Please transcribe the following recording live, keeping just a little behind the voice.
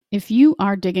If you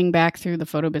are digging back through the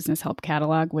Photo Business Help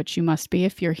catalog, which you must be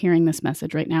if you're hearing this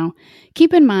message right now,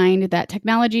 keep in mind that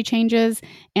technology changes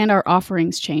and our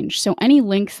offerings change. So any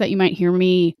links that you might hear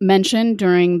me mention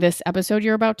during this episode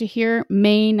you're about to hear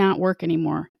may not work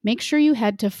anymore. Make sure you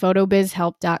head to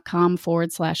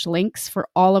photobizhelp.com/links for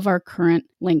all of our current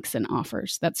links and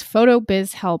offers. That's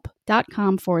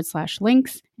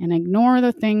photobizhelp.com/links, and ignore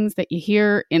the things that you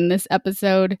hear in this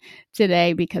episode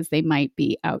today because they might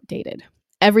be outdated.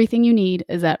 Everything you need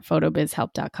is at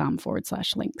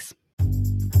photobizhelp.com/links.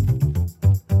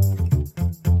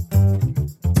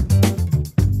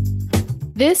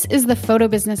 This is the Photo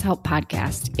Business Help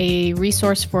Podcast, a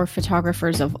resource for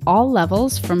photographers of all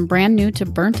levels, from brand new to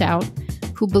burnt out,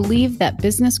 who believe that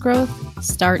business growth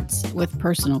starts with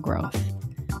personal growth.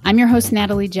 I'm your host,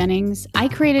 Natalie Jennings. I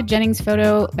created Jennings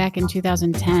Photo back in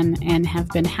 2010 and have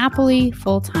been happily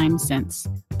full-time since,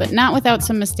 but not without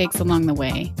some mistakes along the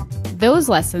way. Those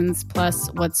lessons,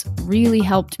 plus what's really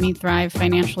helped me thrive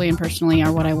financially and personally,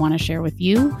 are what I want to share with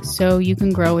you so you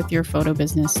can grow with your photo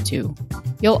business too.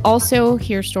 You'll also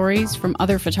hear stories from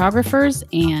other photographers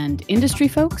and industry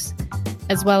folks,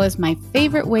 as well as my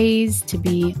favorite ways to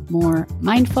be more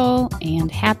mindful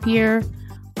and happier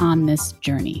on this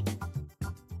journey.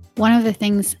 One of the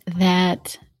things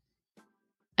that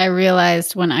I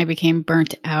realized when I became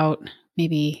burnt out,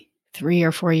 maybe 3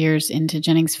 or 4 years into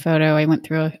Jennings Photo, I went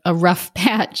through a rough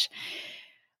patch,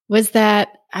 was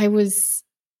that I was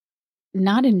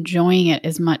not enjoying it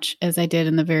as much as I did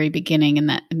in the very beginning, in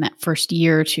that first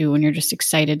year or two, when you're just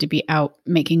excited to be out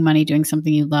making money, doing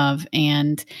something you love,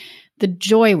 and the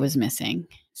joy was missing.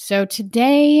 So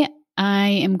today I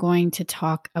am going to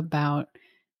talk about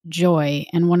joy,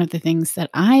 and one of the things that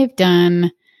I've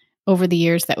done over the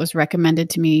years that was recommended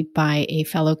to me by a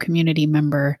fellow community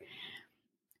member,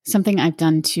 something I've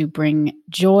done to bring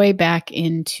joy back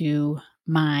into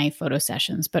my photo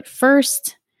sessions. But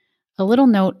first, a little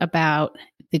note about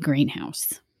the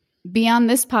greenhouse. Beyond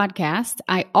this podcast,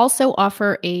 I also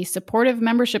offer a supportive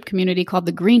membership community called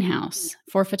the Greenhouse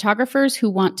for photographers who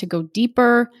want to go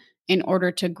deeper in order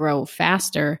to grow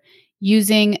faster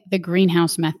using the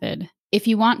greenhouse method. If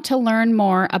you want to learn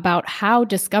more about how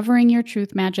discovering your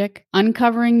truth magic,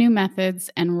 uncovering new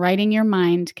methods, and writing your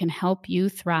mind can help you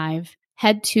thrive,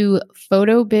 head to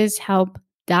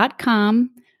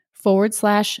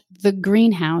photobizhelp.com/the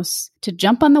greenhouse to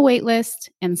jump on the wait list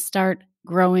and start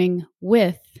growing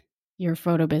with your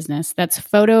photo business. That's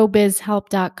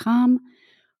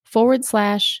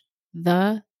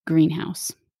photobizhelp.com/the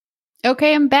greenhouse.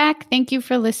 Okay, I'm back. Thank you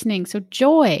for listening. So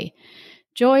joy.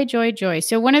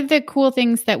 So one of the cool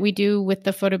things that we do with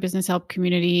the Photo Business Help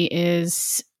community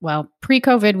is, well,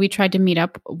 pre-COVID, we tried to meet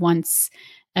up once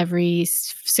every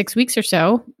 6 weeks or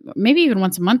so, maybe even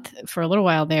once a month for a little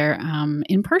while there,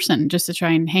 in person, just to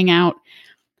try and hang out.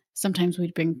 Sometimes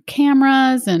we'd bring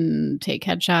cameras and take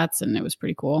headshots, and it was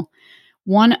pretty cool.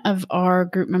 One of our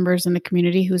group members in the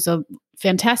community, who's a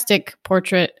fantastic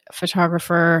portrait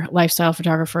photographer, lifestyle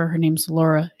photographer, her name's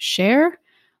Laura Scher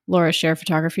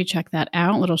Photography. Check that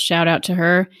out. Little shout out to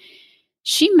her.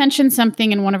 She mentioned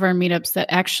something in one of our meetups that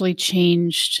actually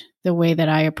changed the way that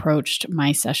I approached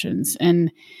my sessions.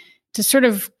 And to sort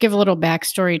of give a little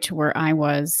backstory to where I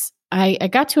was, I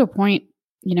got to a point,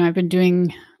 I've been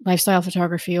doing lifestyle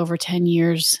photography over 10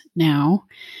 years now,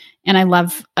 and I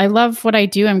love what I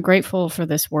do. I'm grateful for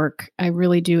this work. I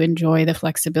really do enjoy the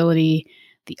flexibility,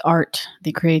 the art,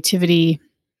 the creativity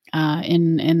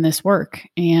in this work,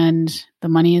 and the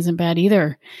money isn't bad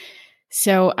either.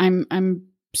 So I'm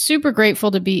super grateful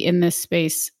to be in this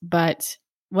space. But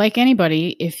like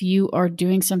anybody, if you are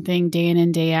doing something day in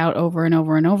and day out over and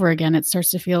over and over again, it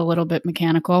starts to feel a little bit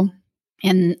mechanical.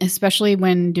 And especially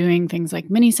when doing things like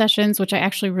mini sessions, which I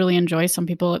actually really enjoy. Some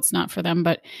people, it's not for them,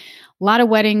 but a lot of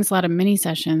weddings, a lot of mini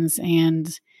sessions,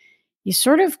 and you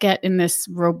sort of get in this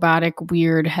robotic,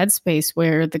 weird headspace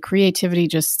where the creativity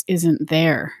just isn't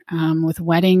there. With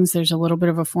weddings, there's a little bit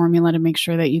of a formula to make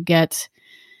sure that you get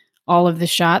all of the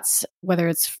shots, whether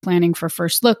it's planning for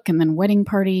first look and then wedding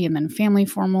party and then family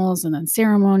formals and then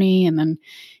ceremony and then,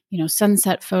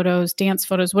 sunset photos, dance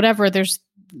photos, whatever. There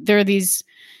are these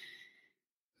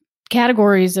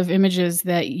categories of images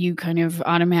that you kind of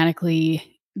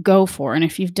automatically go for. And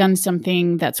if you've done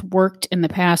something that's worked in the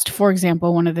past, for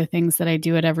example, one of the things that I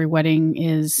do at every wedding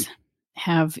is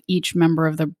have each member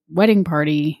of the wedding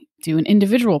party do an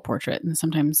individual portrait. And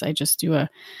sometimes I just do a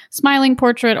smiling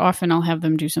portrait. Often I'll have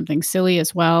them do something silly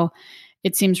as well.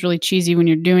 It seems really cheesy when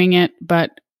you're doing it, but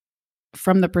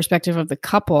from the perspective of the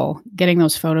couple, getting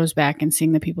those photos back and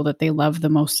seeing the people that they love the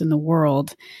most in the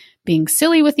world being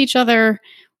silly with each other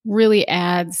really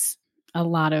adds a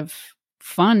lot of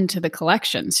fun to the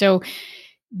collection. So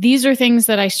these are things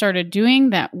that I started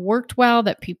doing that worked well,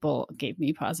 that people gave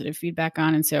me positive feedback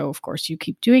on. And so, of course, you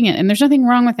keep doing it. And there's nothing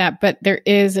wrong with that, but there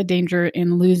is a danger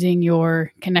in losing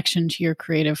your connection to your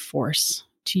creative force,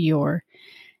 to your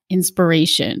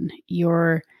inspiration,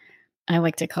 I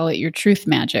like to call it your truth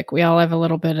magic. We all have a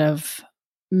little bit of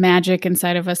magic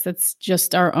inside of us that's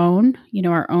just our own,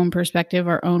 our own perspective,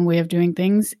 our own way of doing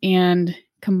things. And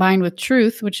combined with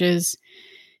truth, which is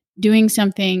doing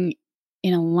something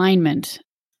in alignment,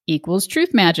 equals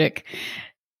truth magic.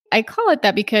 I call it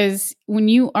that because when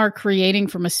you are creating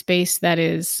from a space that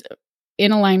is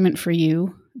in alignment for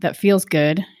you, that feels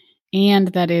good, and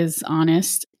that is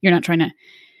honest, you're not trying to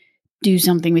do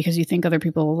something because you think other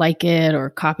people will like it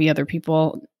or copy other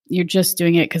people. You're just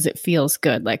doing it because it feels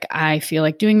good. Like, I feel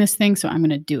like doing this thing, so I'm going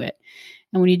to do it.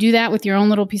 And when you do that with your own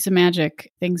little piece of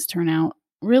magic, things turn out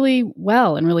really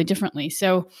well and really differently.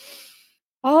 So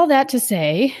all that to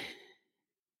say,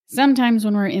 sometimes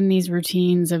when we're in these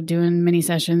routines of doing mini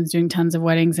sessions, doing tons of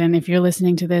weddings, and if you're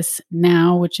listening to this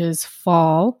now, which is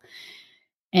fall,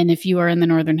 and if you are in the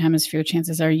Northern Hemisphere,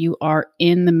 chances are you are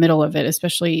in the middle of it,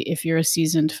 especially if you're a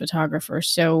seasoned photographer.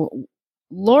 So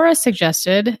Laura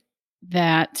suggested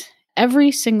that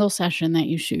every single session that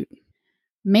you shoot,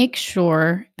 make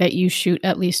sure that you shoot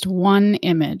at least one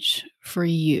image for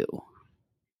you.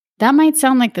 That might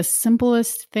sound like the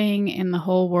simplest thing in the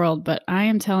whole world, but I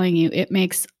am telling you, it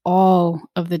makes all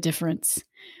of the difference.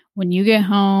 When you get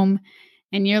home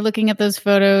and you're looking at those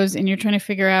photos and you're trying to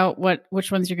figure out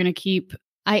which ones you're going to keep,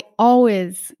 I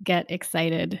always get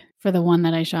excited for the one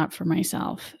that I shot for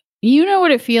myself. You know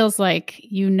what it feels like.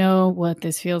 You know what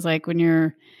this feels like when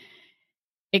you're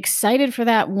excited for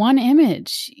that one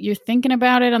image. You're thinking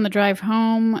about it on the drive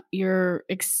home.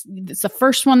 It's the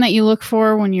first one that you look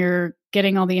for when you're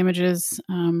getting all the images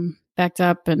backed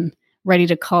up and ready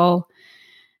to cull.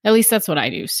 At least that's what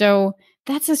I do. So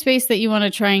that's a space that you want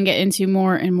to try and get into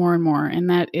more and more and more.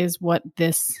 And that is what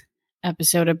this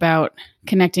episode about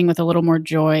connecting with a little more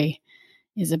joy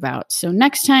is about. So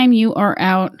next time you are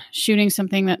out shooting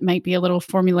something that might be a little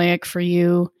formulaic for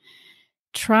you,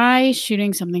 try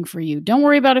shooting something for you. Don't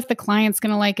worry about if the client's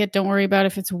going to like it. Don't worry about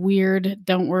if it's weird.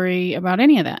 Don't worry about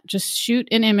any of that. Just shoot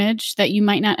an image that you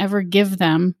might not ever give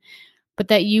them, but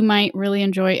that you might really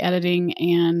enjoy editing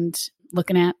and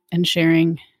looking at and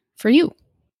sharing for you.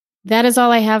 That is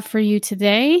all I have for you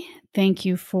today. Thank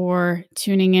you for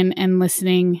tuning in and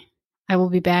listening. I will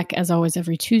be back, as always,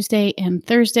 every Tuesday and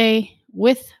Thursday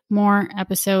with more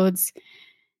episodes.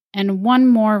 And one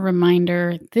more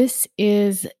reminder, this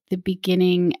is the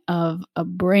beginning of a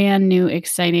brand new,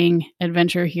 exciting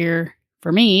adventure here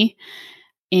for me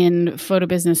in Photo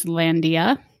Business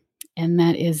Landia, and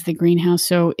that is the greenhouse.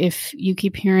 So if you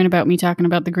keep hearing about me talking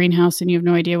about the greenhouse and you have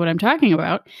no idea what I'm talking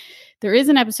about, there is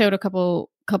an episode a couple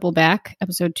back,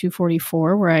 episode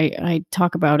 244, where I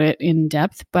talk about it in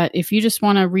depth. But if you just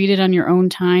want to read it on your own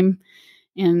time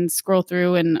and scroll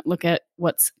through and look at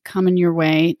what's coming your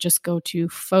way, just go to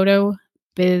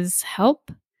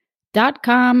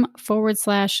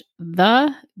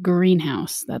photobizhelp.com/the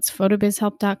greenhouse. That's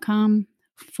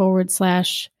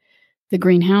photobizhelp.com/the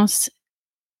greenhouse.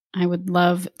 I would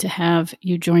love to have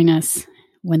you join us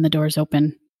when the doors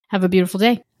open. Have a beautiful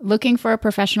day. Looking for a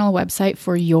professional website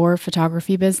for your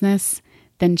photography business?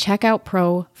 Then check out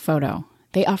Pro Photo.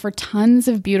 They offer tons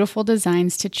of beautiful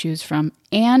designs to choose from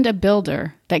and a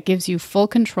builder that gives you full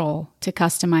control to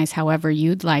customize however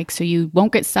you'd like, so you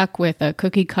won't get stuck with a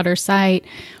cookie cutter site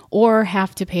or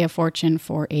have to pay a fortune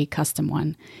for a custom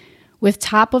one. With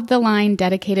top-of-the-line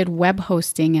dedicated web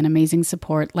hosting and amazing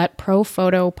support, let Pro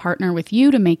Photo partner with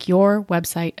you to make your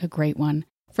website a great one.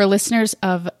 For listeners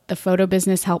of the Photo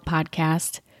Business Help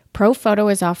podcast, Pro Photo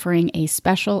is offering a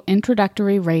special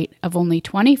introductory rate of only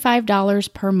 $25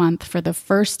 per month for the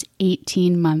first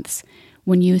 18 months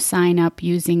when you sign up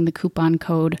using the coupon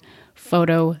code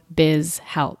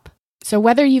PHOTOBIZHELP. So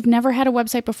whether you've never had a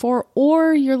website before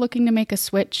or you're looking to make a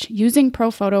switch, using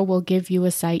Pro Photo will give you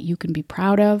a site you can be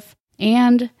proud of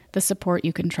and the support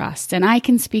you can trust. And I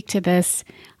can speak to this.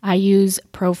 I use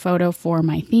Pro Photo for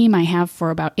my theme. I have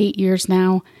for about 8 years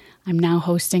now. I'm now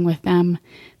hosting with them.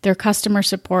 Their customer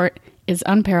support is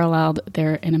unparalleled.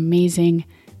 They're an amazing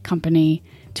company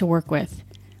to work with.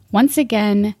 Once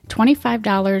again,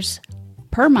 $25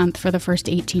 per month for the first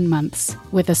 18 months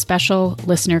with a special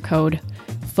listener code,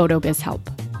 PHOTOBIZHELP.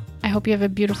 I hope you have a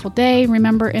beautiful day.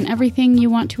 Remember, in everything you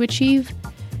want to achieve,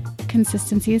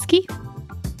 consistency is key.